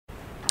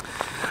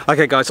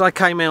Okay guys, I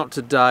came out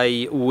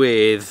today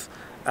with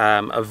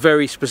a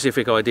very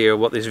specific idea of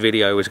what this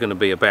video was going to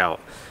be about.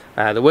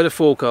 The weather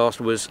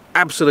forecast was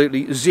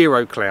absolutely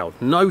zero cloud,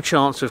 no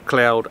chance of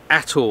cloud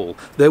at all.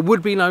 There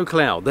would be no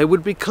cloud, there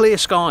would be clear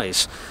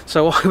skies.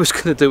 So I was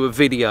going to do a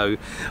video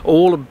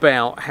all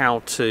about how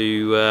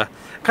to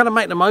kind of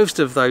make the most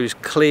of those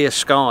clear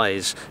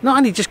skies. Not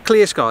only just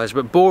clear skies,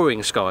 but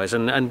boring skies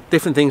and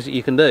different things that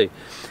you can do.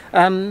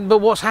 But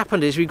what's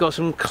happened is we've got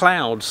some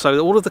clouds, so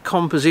all of the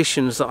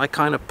compositions that I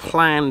kind of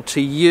plan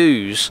to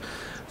use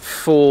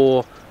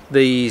for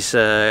these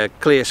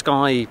clear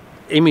sky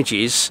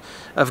images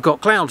have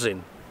got clouds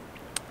in.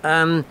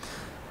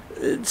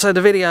 So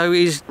the video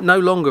is no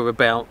longer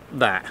about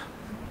that.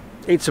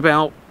 It's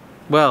about,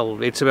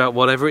 well, it's about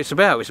whatever it's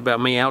about. It's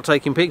about me out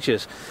taking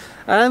pictures.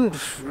 And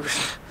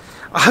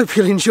I hope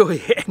you'll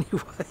enjoy it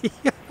anyway.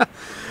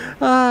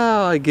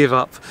 Oh, I give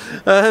up.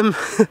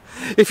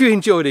 If you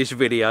enjoyed this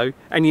video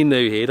and you're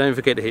new here, don't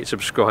forget to hit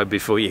subscribe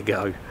before you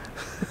go.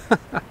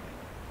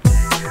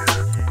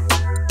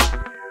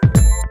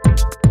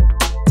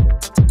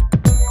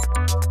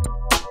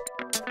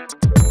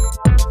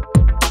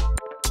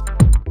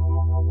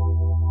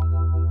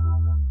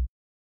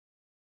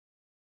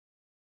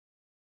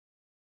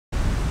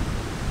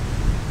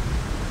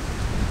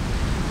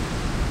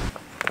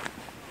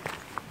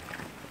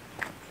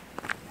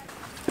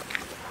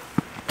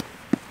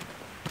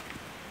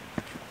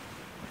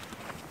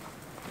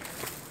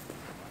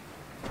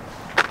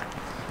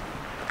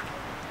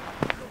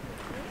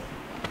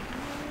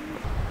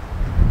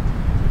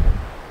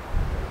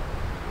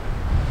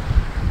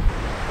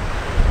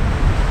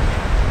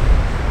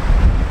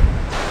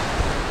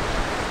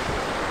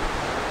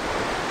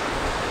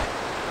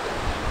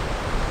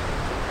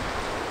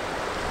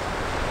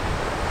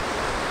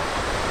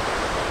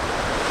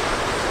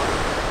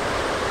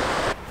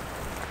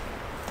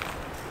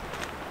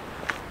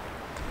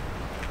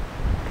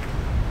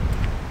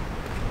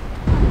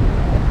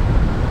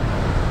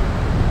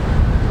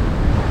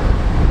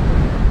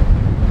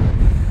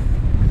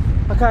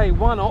 Okay,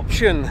 one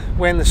option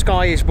when the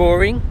sky is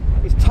boring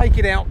is take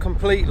it out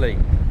completely.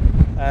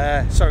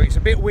 Sorry, it's a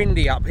bit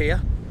windy up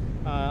here.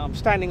 I'm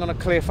standing on a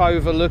cliff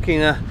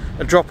overlooking a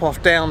drop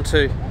off down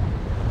to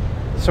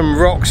some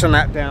rocks and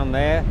that down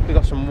there. We've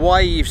got some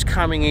waves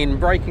coming in,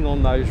 breaking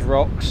on those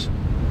rocks.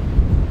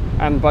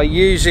 And by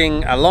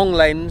using a long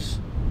lens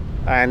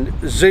and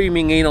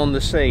zooming in on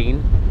the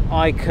scene,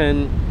 I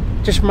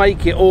can just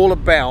make it all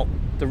about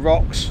the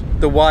rocks,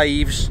 the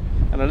waves,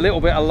 and a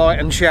little bit of light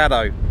and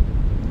shadow.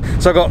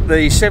 So I've got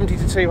the 70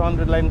 to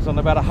 200 lens on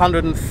about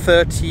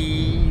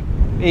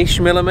 130-ish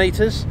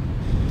millimeters,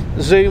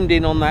 zoomed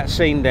in on that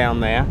scene down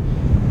there.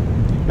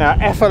 Now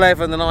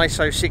f11 and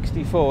ISO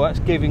 64, that's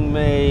giving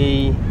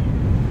me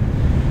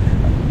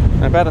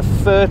about a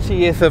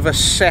 30th of a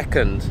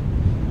second.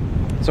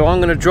 So I'm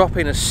going to drop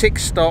in a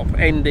 6-stop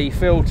ND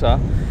filter,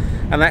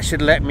 and that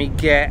should let me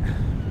get,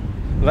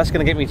 well, that's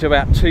going to get me to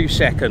about 2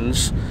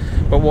 seconds.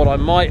 But what I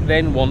might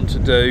then want to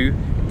do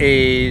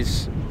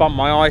is bump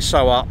my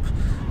ISO up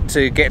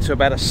to get to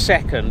about a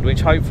second,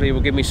 which hopefully will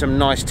give me some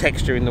nice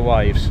texture in the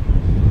waves.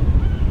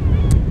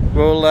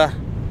 We'll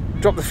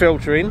drop the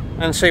filter in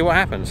and see what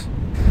happens.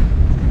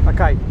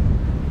 Okay,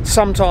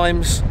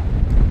 sometimes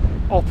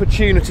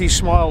opportunity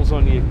smiles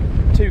on you.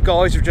 Two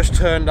guys have just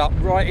turned up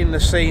right in the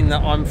scene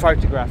that I'm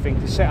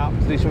photographing to set up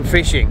to do some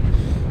fishing.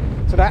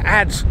 So that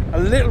adds a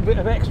little bit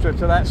of extra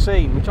to that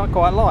scene, which I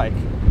quite like.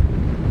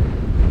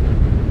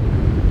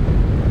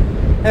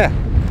 Yeah,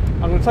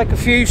 I'm going to take a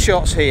few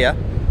shots here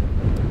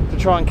to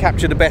try and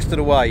capture the best of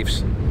the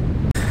waves.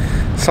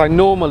 So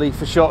normally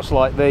for shots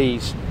like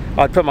these,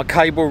 I'd put my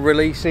cable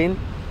release in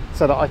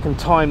so that I can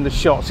time the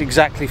shots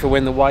exactly for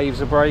when the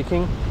waves are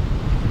breaking.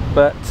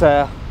 But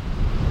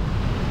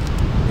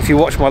if you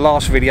watch my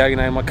last video, you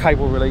know my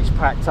cable release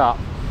packed up,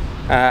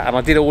 and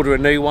I did order a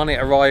new one. It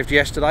arrived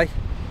yesterday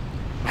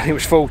and it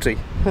was faulty.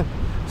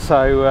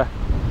 So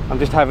I'm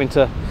just having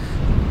to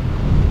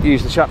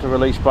use the shutter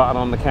release button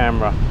on the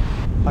camera.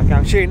 Okay,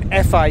 I'm shooting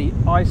f8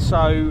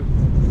 ISO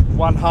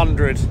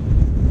 100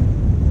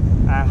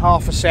 and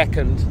half a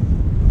second,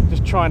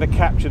 just trying to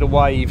capture the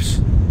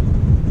waves.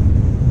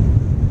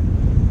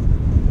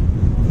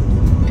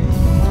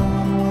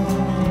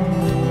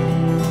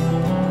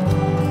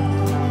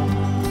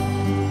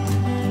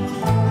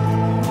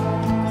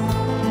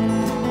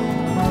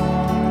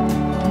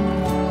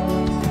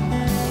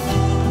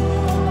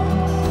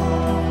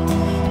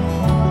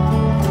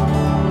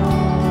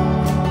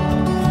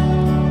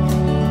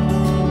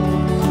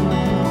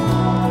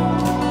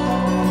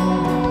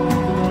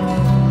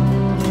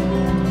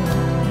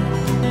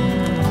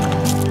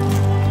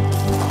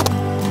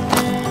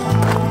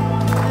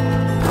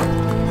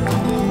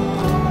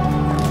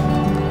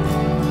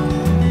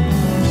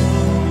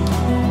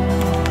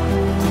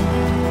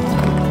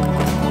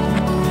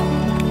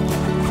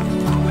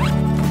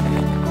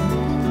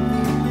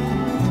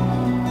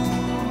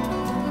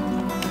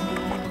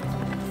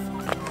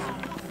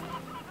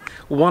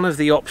 one of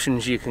the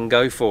options you can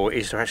go for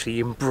is to actually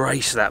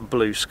embrace that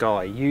blue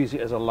sky, use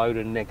it as a load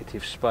of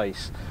negative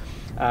space.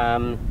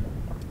 And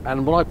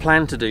what I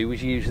planned to do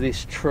was use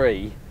this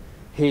tree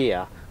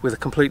here with a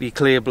completely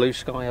clear blue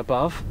sky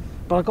above,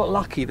 but I got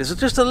lucky. There's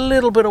just a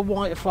little bit of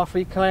white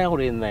fluffy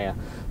cloud in there,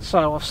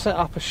 so I've set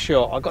up a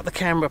shot. I got the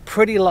camera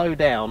pretty low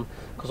down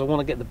because I want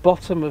to get the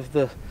bottom of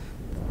the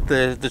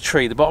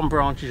tree, the bottom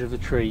branches of the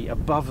tree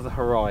above the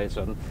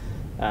horizon,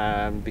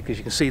 because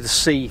you can see the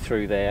sea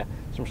through there,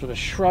 some sort of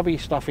shrubby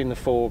stuff in the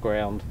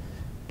foreground,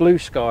 blue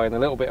sky and a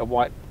little bit of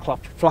white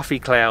fluffy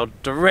cloud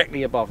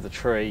directly above the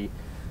tree.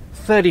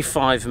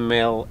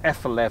 35mm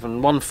f11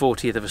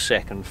 1/40th of a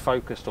second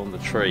focused on the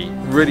tree.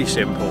 Really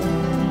simple,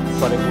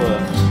 but it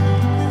works.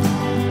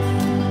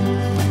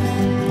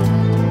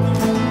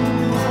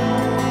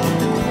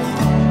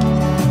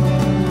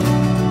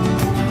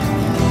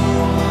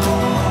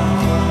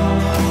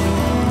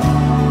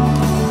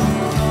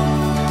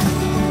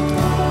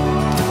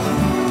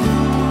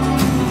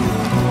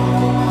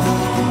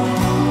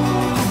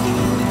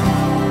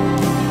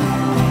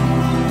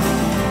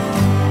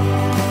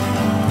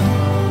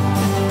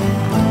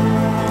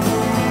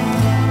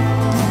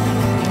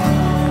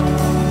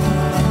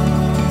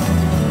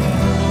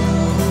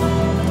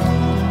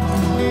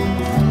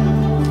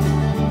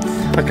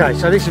 Okay,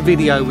 so this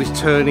video is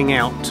turning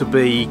out to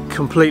be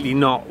completely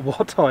not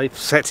what I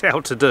set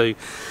out to do.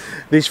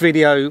 This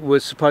video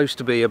was supposed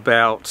to be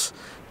about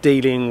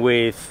dealing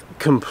with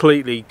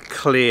completely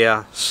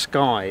clear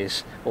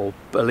skies, or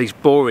at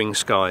least boring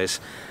skies.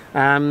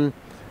 And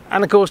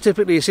of course,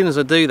 typically as soon as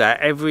I do that,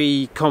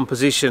 every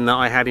composition that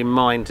I had in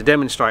mind to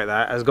demonstrate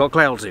that has got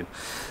clouds in.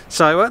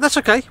 So that's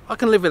okay, I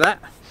can live with that.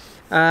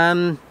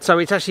 So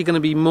it's actually going to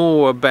be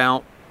more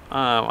about,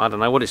 I don't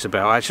know what it's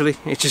about actually,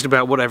 it's just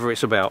about whatever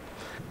it's about.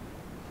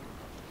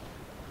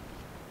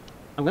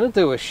 I'm going to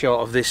do a shot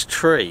of this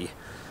tree.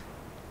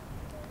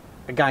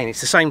 Again,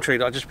 it's the same tree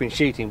that I've just been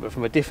shooting, but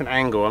from a different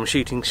angle. I'm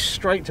shooting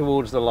straight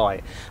towards the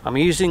light. I'm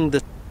using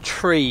the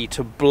tree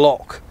to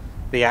block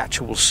the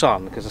actual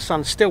sun, because the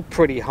sun's still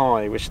pretty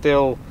high. We're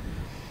still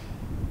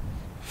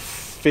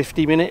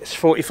 50 minutes,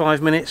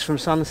 45 minutes from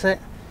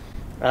sunset.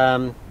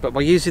 But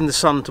by using the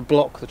sun to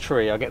block the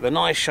tree, I get the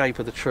nice shape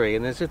of the tree,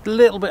 and there's a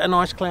little bit of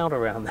nice cloud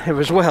around there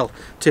as well,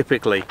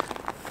 typically.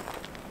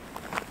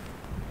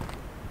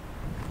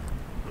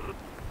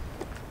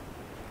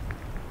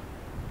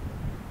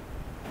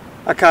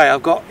 Okay,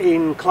 I've got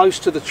in close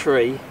to the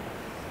tree,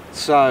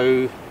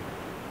 so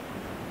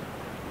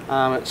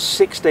at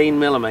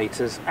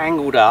 16mm,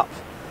 angled up,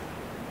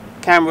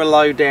 camera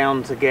low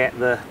down to get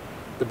the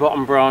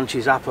bottom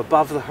branches up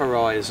above the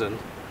horizon.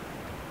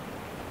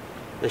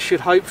 There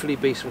should hopefully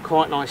be some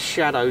quite nice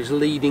shadows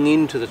leading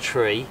into the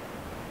tree.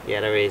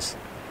 Yeah, there is.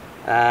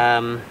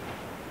 The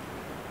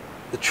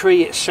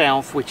tree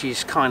itself, which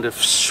is kind of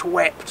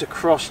swept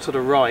across to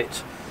the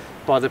right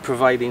by the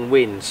prevailing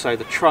wind, so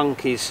the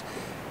trunk is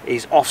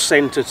off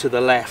centre to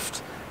the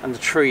left, and the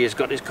tree has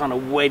got this kind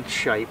of wedge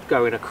shape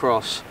going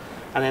across,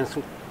 and then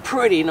some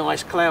pretty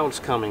nice clouds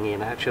coming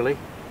in actually,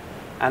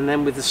 and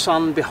then with the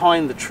sun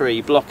behind the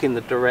tree blocking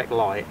the direct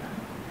light,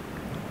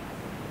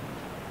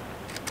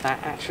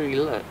 that actually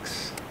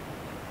looks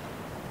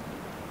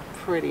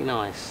pretty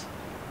nice.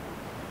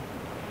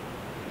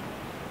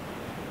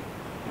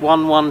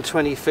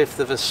 1/125th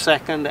of a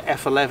second at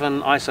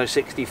f11, ISO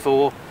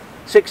 64,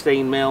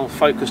 16mm,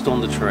 focused on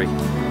the tree.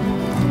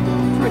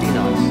 Pretty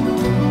nice.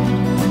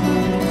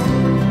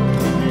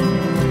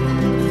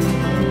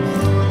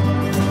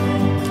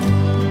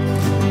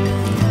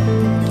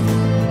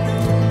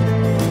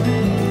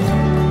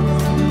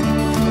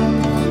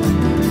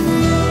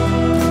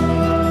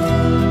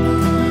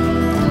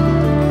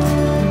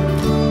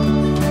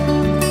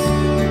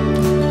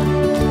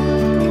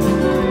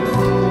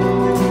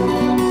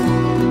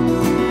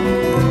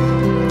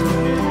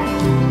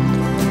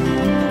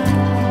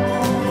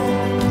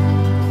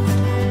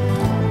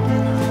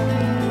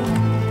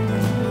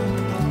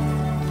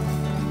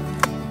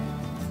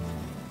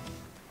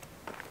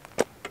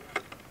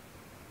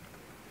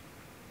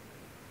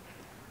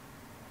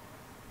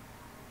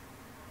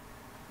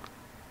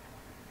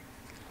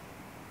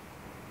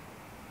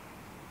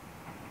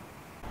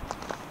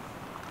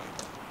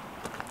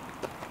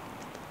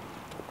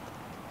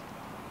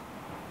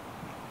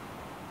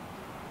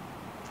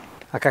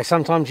 Okay,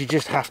 sometimes you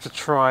just have to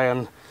try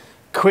and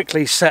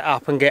quickly set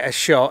up and get a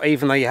shot,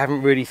 even though you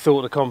haven't really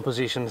thought the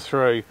composition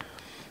through.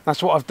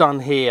 That's what I've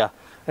done here.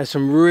 There's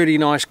some really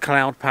nice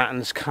cloud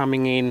patterns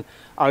coming in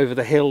over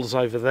the hills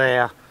over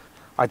there.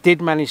 I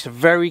did manage to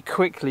very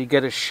quickly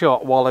get a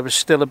shot while there was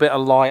still a bit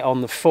of light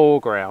on the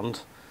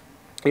foreground.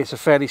 It's a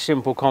fairly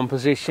simple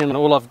composition, and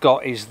all I've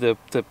got is the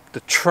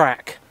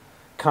track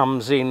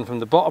comes in from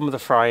the bottom of the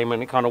frame,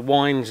 and it kind of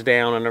winds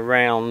down and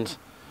around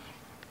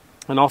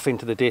and off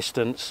into the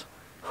distance.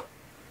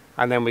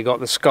 And then we got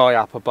the sky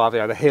up above,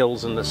 the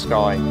hills and the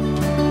sky.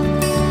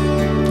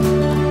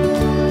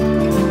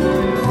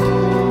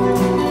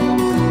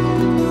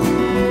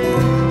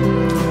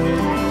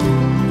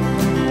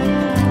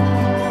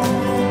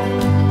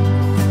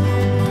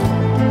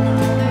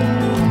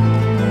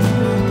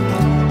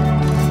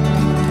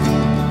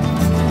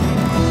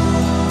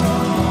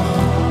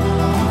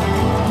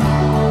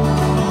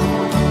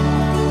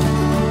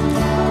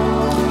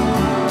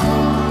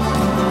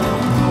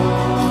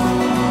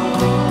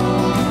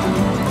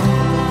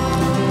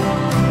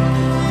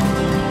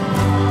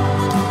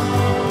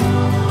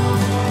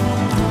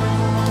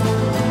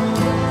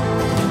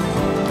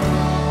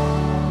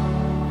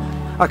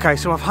 Okay,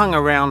 so I've hung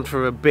around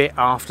for a bit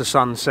after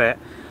sunset.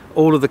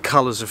 All of the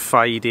colours have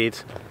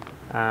faded.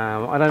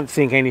 I don't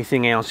think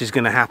anything else is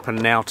going to happen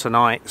now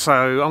tonight,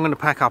 so I'm going to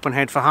pack up and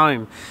head for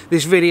home.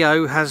 This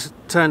video has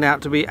turned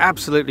out to be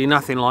absolutely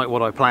nothing like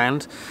what I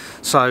planned.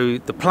 So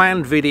the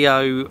planned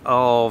video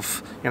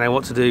of, you know,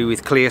 what to do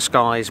with clear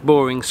skies,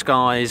 boring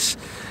skies,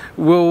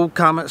 will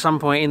come at some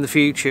point in the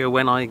future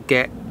when I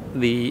get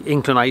the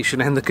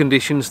inclination and the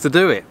conditions to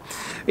do it.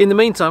 In the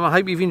meantime, I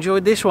hope you've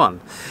enjoyed this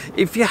one.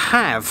 If you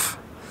have,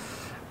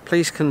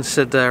 please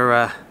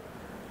consider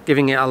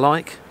giving it a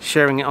like,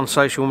 sharing it on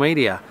social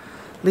media.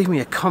 Leave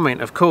me a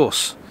comment, of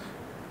course.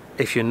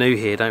 If you're new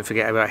here, don't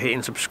forget about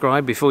hitting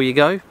subscribe before you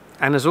go.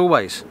 And as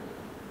always,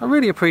 I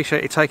really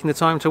appreciate you taking the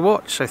time to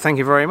watch, so thank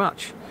you very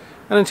much.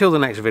 And until the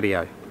next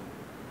video,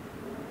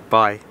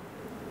 bye.